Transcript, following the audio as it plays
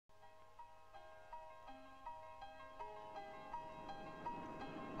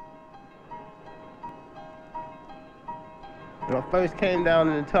When I first came down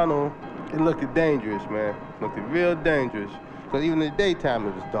in the tunnel, it looked dangerous, man. It looked real dangerous. Because even in the daytime,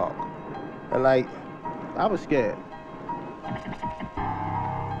 it was dark. And like, I was scared.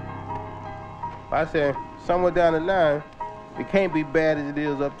 I said, somewhere down the line, it can't be bad as it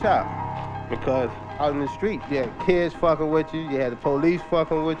is up top. Because out in the street, you had kids fucking with you, you had the police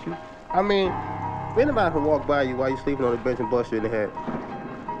fucking with you. I mean, if anybody can walk by you while you're sleeping on the bench and bust you in the head,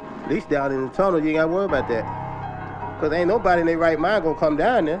 at least down in the tunnel, you ain't got to worry about that. Because ain't nobody in their right mind gonna come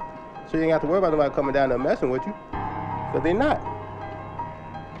down there. So you ain't got to worry about nobody coming down there messing with you. Because they not.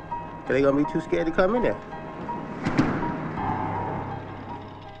 Because they gonna be too scared to come in there.